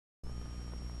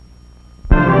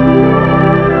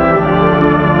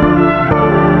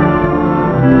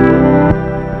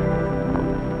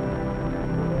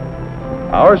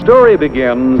Our story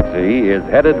begins. He is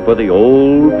headed for the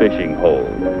old fishing hole.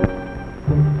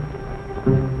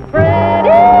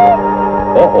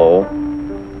 Uh-oh.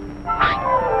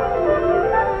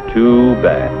 Too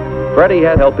bad. Freddie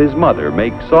had helped his mother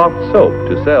make soft soap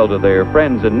to sell to their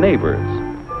friends and neighbors.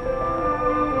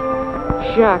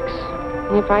 Shucks,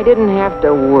 if I didn't have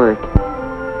to work.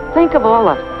 Think of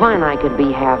all the fun I could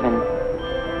be having.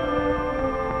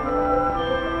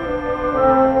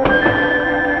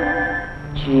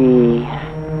 Gee.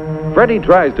 Freddie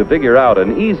tries to figure out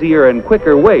an easier and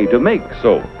quicker way to make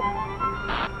soap.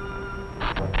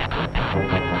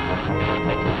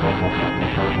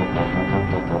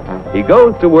 He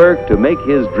goes to work to make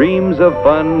his dreams of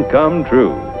fun come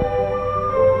true.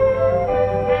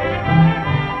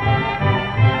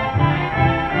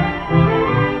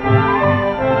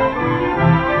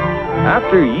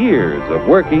 After years of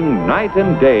working night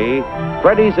and day,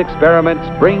 Freddie's experiments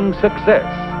bring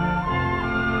success.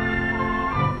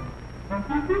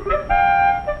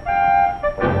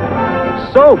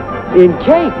 Soap in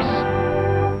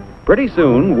cakes. Pretty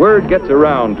soon, word gets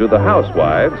around to the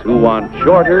housewives who want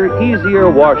shorter, easier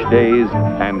wash days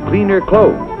and cleaner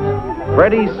clothes.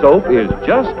 Freddie's soap is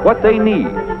just what they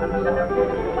need.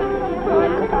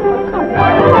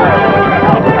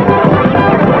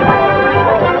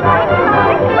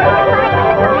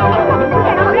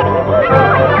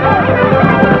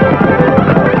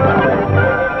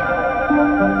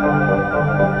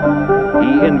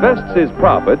 He invests his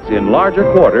profits in larger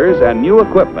quarters and new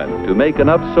equipment to make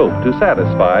enough soap to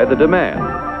satisfy the demand.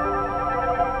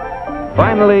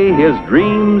 Finally, his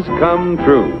dreams come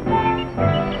true.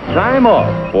 Time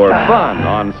off for fun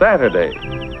on Saturday.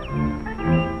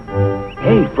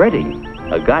 Hey, Freddie,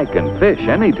 a guy can fish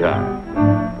anytime.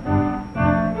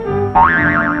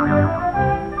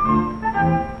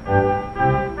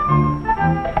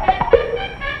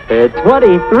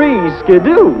 23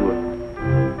 skidoo.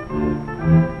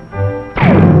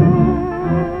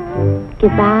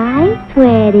 Goodbye,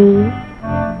 Freddie.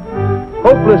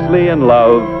 Hopelessly in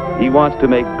love, he wants to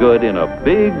make good in a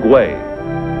big way.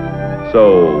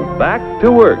 So, back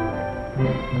to work.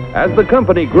 As the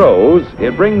company grows,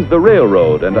 it brings the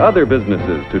railroad and other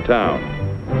businesses to town.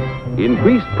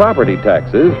 Increased property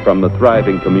taxes from the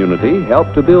thriving community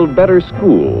help to build better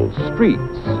schools,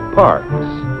 streets,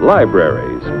 parks,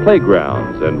 libraries,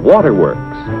 playgrounds, and waterworks.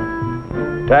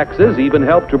 Taxes even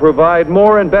help to provide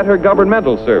more and better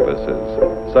governmental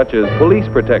services, such as police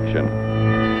protection.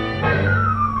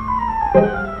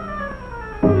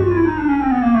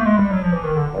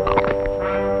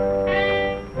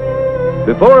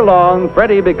 Before long,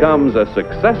 Freddie becomes a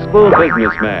successful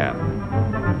businessman.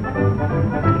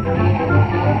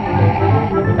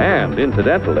 And,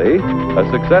 incidentally,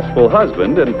 a successful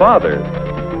husband and father.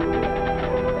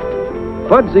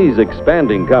 Fudsy's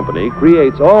expanding company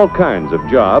creates all kinds of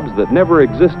jobs that never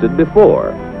existed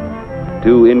before.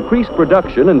 To increase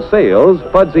production and sales,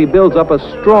 Fudsy builds up a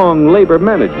strong labor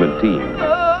management team.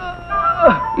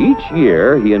 Each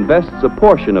year, he invests a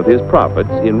portion of his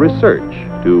profits in research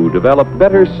to develop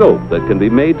better soap that can be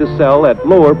made to sell at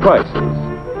lower prices.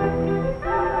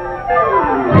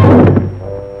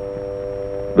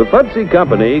 The Fudsy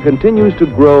Company continues to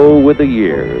grow with the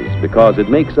years because it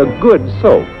makes a good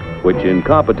soap, which in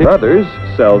competition with others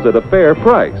sells at a fair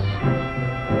price.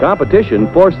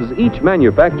 Competition forces each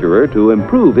manufacturer to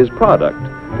improve his product,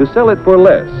 to sell it for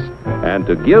less, and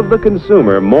to give the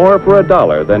consumer more for a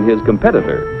dollar than his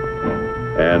competitor.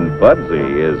 And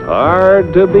Fudsy is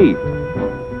hard to beat.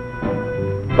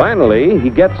 Finally, he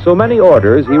gets so many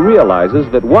orders he realizes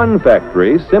that one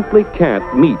factory simply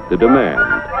can't meet the demand.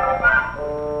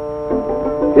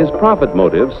 His profit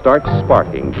motive starts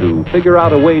sparking to figure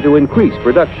out a way to increase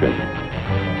production.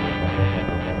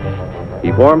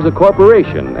 He forms a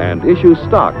corporation and issues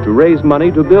stock to raise money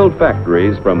to build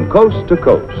factories from coast to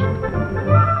coast.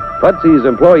 Fudsy's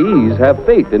employees have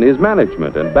faith in his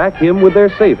management and back him with their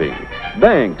savings.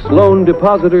 Banks loan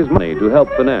depositors money to help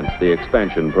finance the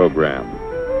expansion program.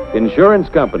 Insurance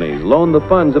companies loan the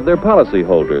funds of their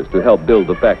policyholders to help build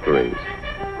the factories.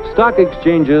 Stock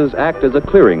exchanges act as a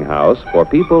clearinghouse for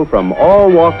people from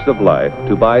all walks of life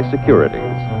to buy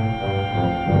securities.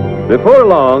 Before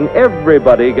long,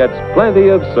 everybody gets plenty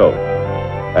of soap.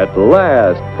 At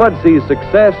last, Fudsy's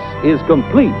success is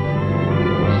complete.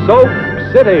 Soap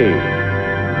City!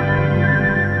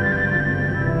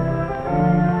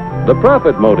 The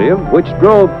profit motive, which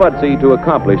drove Fudsy to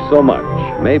accomplish so much,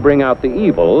 may bring out the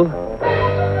evil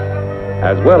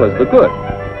as well as the good.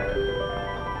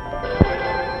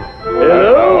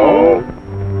 Hello?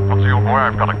 Fudsy, old boy,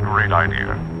 I've got a great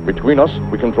idea. Between us,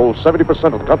 we control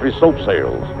 70% of the country's soap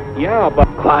sales. Yeah, but...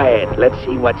 Quiet. Let's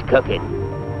see what's cooking.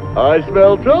 I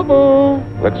smell trouble.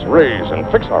 Let's raise and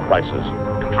fix our prices.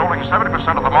 Controlling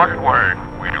 70% of the market word,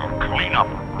 we'll clean up.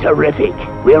 Terrific.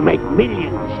 We'll make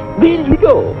millions. Millions.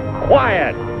 Go.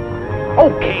 Quiet.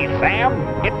 Okay, Sam,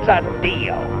 it's a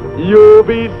deal. You'll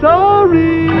be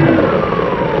sorry.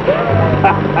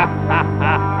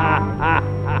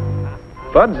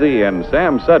 Fudsy and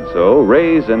Sam Sudso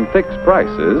raise and fix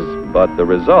prices, but the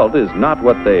result is not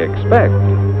what they expect.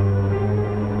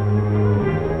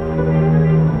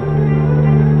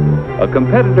 A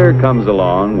competitor comes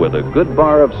along with a good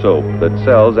bar of soap that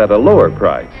sells at a lower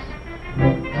price.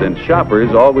 Since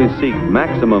shoppers always seek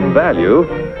maximum value,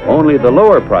 only the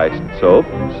lower-priced soap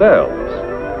sells,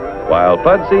 while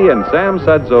Fudsy and Sam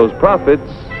Sudso's profits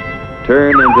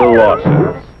turn into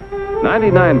losses.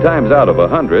 99 times out of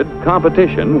 100,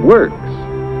 competition works.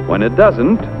 When it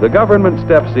doesn't, the government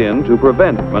steps in to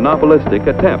prevent monopolistic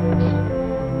attempts.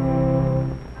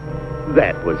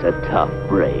 That was a tough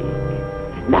break.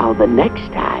 Now the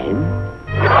next time...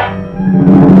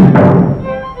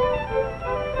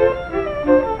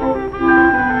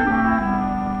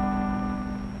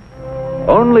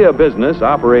 Only a business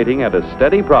operating at a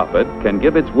steady profit can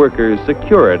give its workers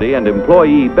security and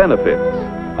employee benefits.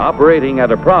 Operating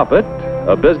at a profit,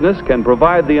 a business can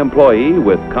provide the employee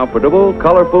with comfortable,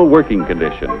 colorful working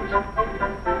conditions,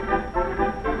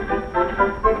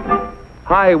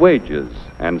 high wages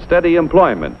and steady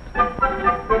employment,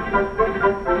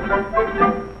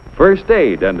 first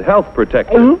aid and health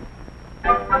protection,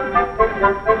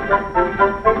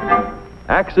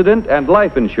 accident and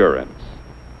life insurance,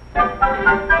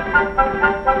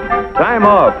 time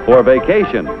off for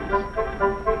vacations.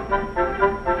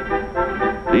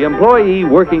 The employee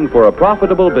working for a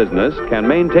profitable business can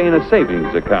maintain a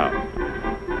savings account,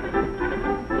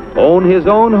 own his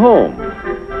own home,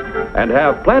 and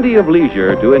have plenty of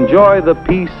leisure to enjoy the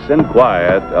peace and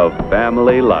quiet of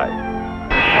family life.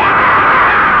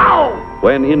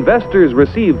 When investors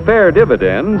receive fair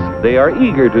dividends, they are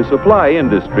eager to supply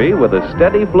industry with a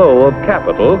steady flow of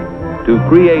capital to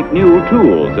create new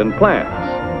tools and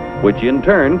plants, which in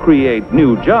turn create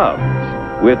new jobs.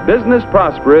 With business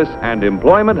prosperous and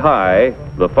employment high,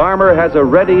 the farmer has a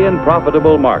ready and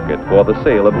profitable market for the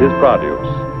sale of his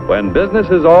produce. When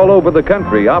businesses all over the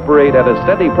country operate at a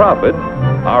steady profit,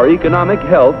 our economic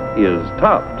health is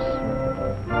tops.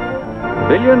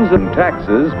 Billions in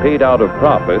taxes paid out of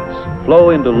profits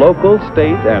flow into local,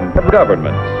 state, and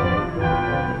governments.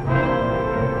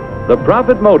 The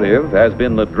profit motive has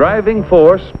been the driving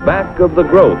force back of the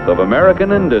growth of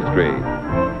American industry.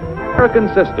 The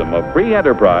American system of free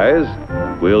enterprise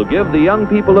will give the young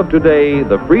people of today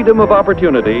the freedom of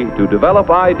opportunity to develop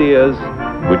ideas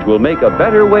which will make a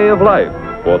better way of life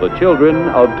for the children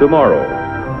of tomorrow.